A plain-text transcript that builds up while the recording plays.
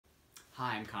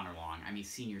Hi, I'm Connor Long. I'm a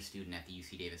senior student at the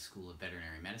UC Davis School of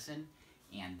Veterinary Medicine,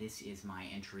 and this is my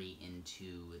entry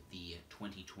into the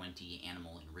 2020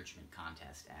 Animal Enrichment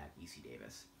Contest at UC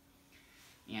Davis.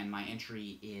 And my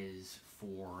entry is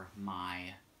for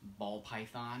my ball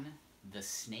python, the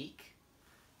Snake.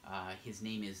 His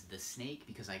name is the Snake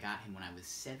because I got him when I was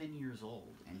 7 years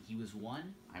old, and he was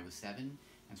 1, I was 7,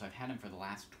 and so I've had him for the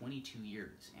last 22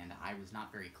 years, and I was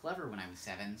not very clever when I was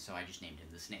 7, so I just named him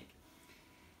the Snake.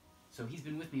 So he's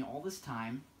been with me all this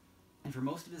time, and for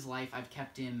most of his life I've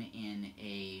kept him in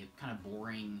a kind of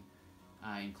boring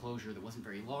enclosure that wasn't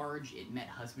very large. It met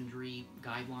husbandry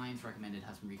guidelines, recommended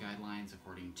husbandry guidelines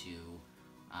according to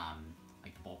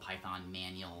like the Ball Python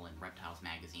Manual and Reptiles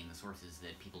Magazine, the sources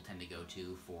that people tend to go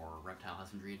to for reptile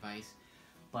husbandry advice.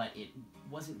 But it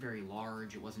wasn't very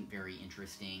large, it wasn't very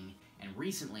interesting, and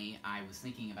recently I was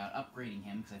thinking about upgrading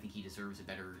him because I think he deserves a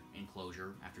better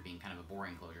enclosure after being kind of a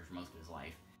boring enclosure for most of his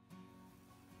life.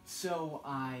 So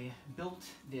I built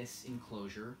this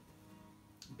enclosure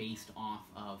based off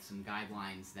of some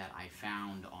guidelines that I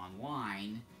found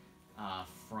online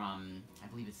from, I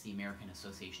believe it's the American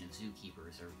Association of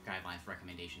Zookeepers, or guidelines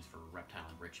recommendations for reptile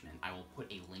enrichment. I will put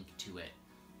a link to it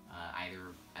either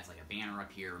as like a banner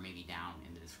up here or maybe down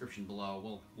in the description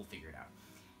below. We'll figure it out.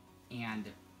 And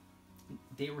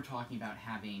they were talking about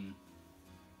having,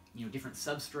 you know, different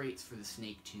substrates for the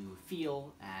snake to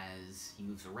feel as he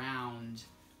moves around,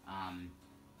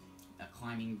 a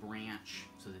climbing branch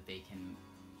so that they can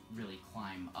really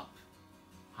climb up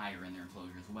higher in their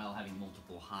enclosure as well, having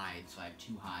multiple hides. So I have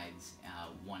 2 hides.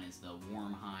 One is the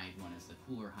warm hide, one is the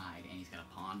cooler hide, and he's got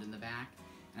a pond in the back.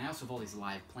 And I also have all these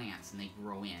live plants, and they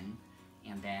grow in,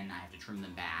 and then I have to trim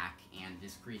them back, and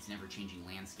this creates an ever-changing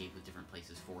landscape with different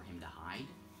places for him to hide.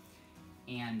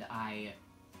 And I,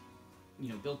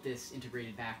 built this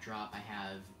integrated backdrop. I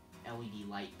have LED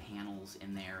light panels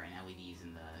in there and LEDs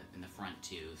in the front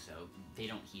too, so they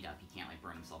don't heat up. He can't like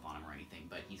burn himself on them or anything,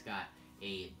 but he's got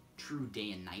a true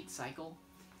day and night cycle.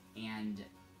 And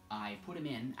I put him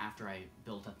in after I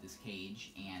built up this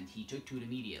cage, and he took to it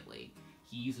immediately.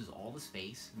 He uses all the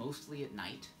space, mostly at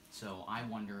night, so I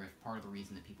wonder if part of the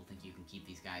reason that people think you can keep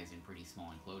these guys in pretty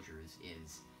small enclosures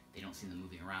is they don't see them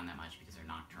moving around that much because they're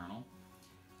nocturnal.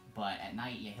 But at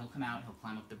night, yeah, he'll come out, he'll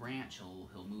climb up the branch,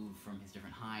 he'll move from his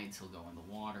different hides, he'll go in the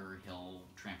water, he'll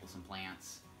trample some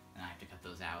plants, and I have to cut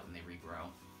those out and they regrow.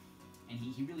 And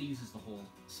he really uses the whole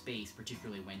space,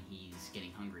 particularly when he's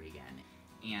getting hungry again.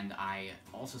 And I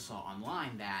also saw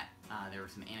online that there were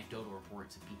some anecdotal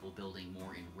reports of people building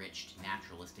more enriched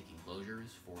naturalistic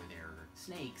enclosures for their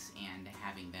snakes and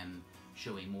having them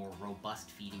show a more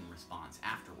robust feeding response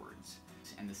afterwards.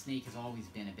 And the snake has always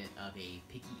been a bit of a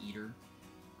picky eater.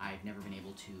 I've never been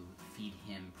able to feed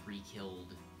him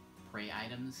pre-killed prey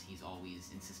items. He's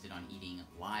always insisted on eating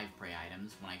live prey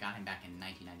items. When I got him back in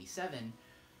 1997,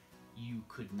 you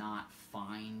could not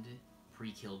find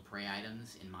pre-killed prey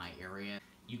items in my area.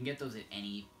 You can get those at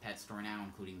any pet store now,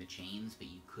 including the chains, but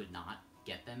you could not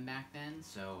get them back then.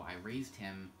 So I raised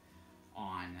him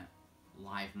on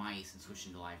live mice and switched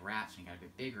into live rats, and he got a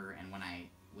bit bigger. And when I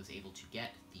was able to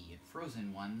get the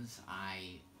frozen ones,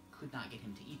 I could not get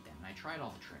him to eat them. And I tried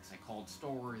all the tricks. I called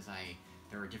stores.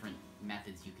 There are different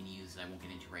methods you can use that I won't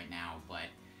get into right now, but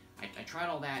I tried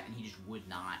all that, and he just would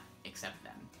not accept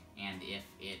them. And if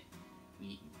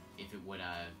it would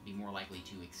be more likely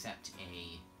to accept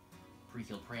a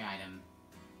pre-killed prey item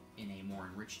in a more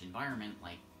enriched environment,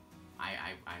 like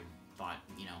I thought,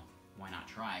 why not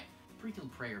try?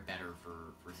 Pre-killed prey are better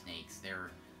for snakes. They're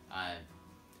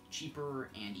cheaper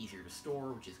and easier to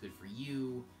store, which is good for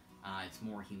you. It's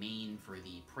more humane for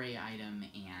the prey item,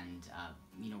 and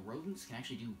rodents can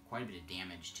actually do quite a bit of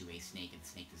damage to a snake if the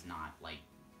snake does not like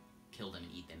kill them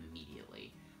and eat them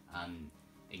immediately.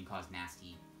 They can cause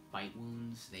nasty bite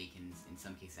wounds. They can, in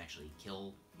some cases, actually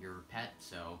kill your pet,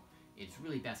 so it's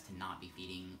really best to not be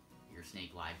feeding your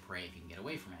snake live prey if you can get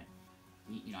away from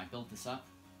it. I built this up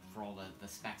for all the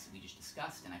specs that we just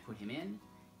discussed, and I put him in,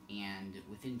 and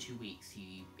within 2 weeks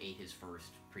he ate his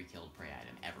first pre-killed prey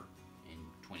item ever in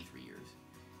 23 years.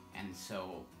 And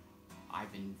so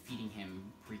I've been feeding him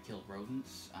pre-killed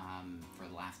rodents for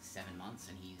the last 7 months,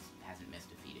 and he hasn't missed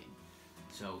a feeding.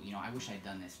 So, I wish I'd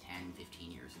done this 10,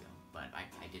 15 years ago, but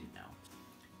I didn't know.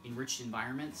 Enriched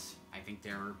environments, I think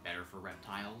they're better for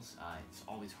reptiles. It's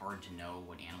always hard to know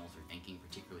what animals are thinking,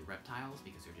 particularly reptiles,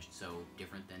 because they're just so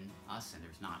different than us, and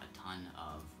there's not a ton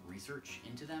of research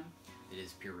into them that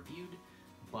is peer-reviewed.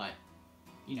 But,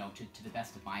 to the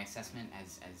best of my assessment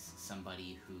as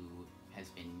somebody who has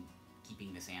been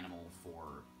keeping this animal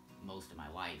for most of my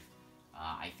life,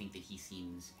 I think that he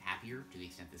seems happier to the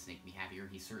extent the snake can be happier.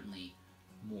 He's certainly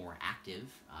more active,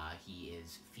 he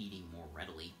is feeding more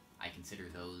readily. I consider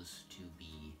those to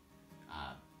be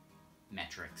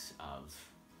metrics of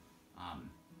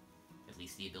at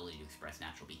least the ability to express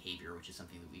natural behavior, which is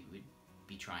something that we would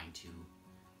be trying to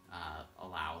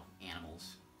allow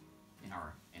animals in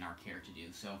our care to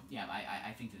do. So yeah,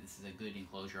 I think that this is a good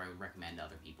enclosure. I would recommend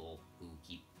other people who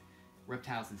keep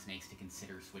reptiles and snakes to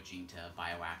consider switching to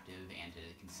bioactive and to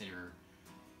consider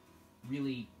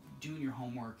really doing your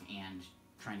homework and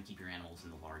trying to keep your animals in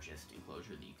the largest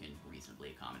enclosure that you can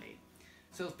reasonably accommodate.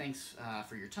 So thanks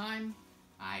for your time.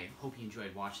 I hope you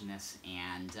enjoyed watching this,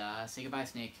 and say goodbye,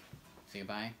 snake. Say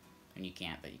goodbye. And you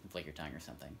can't, but you can flick your tongue or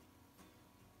something.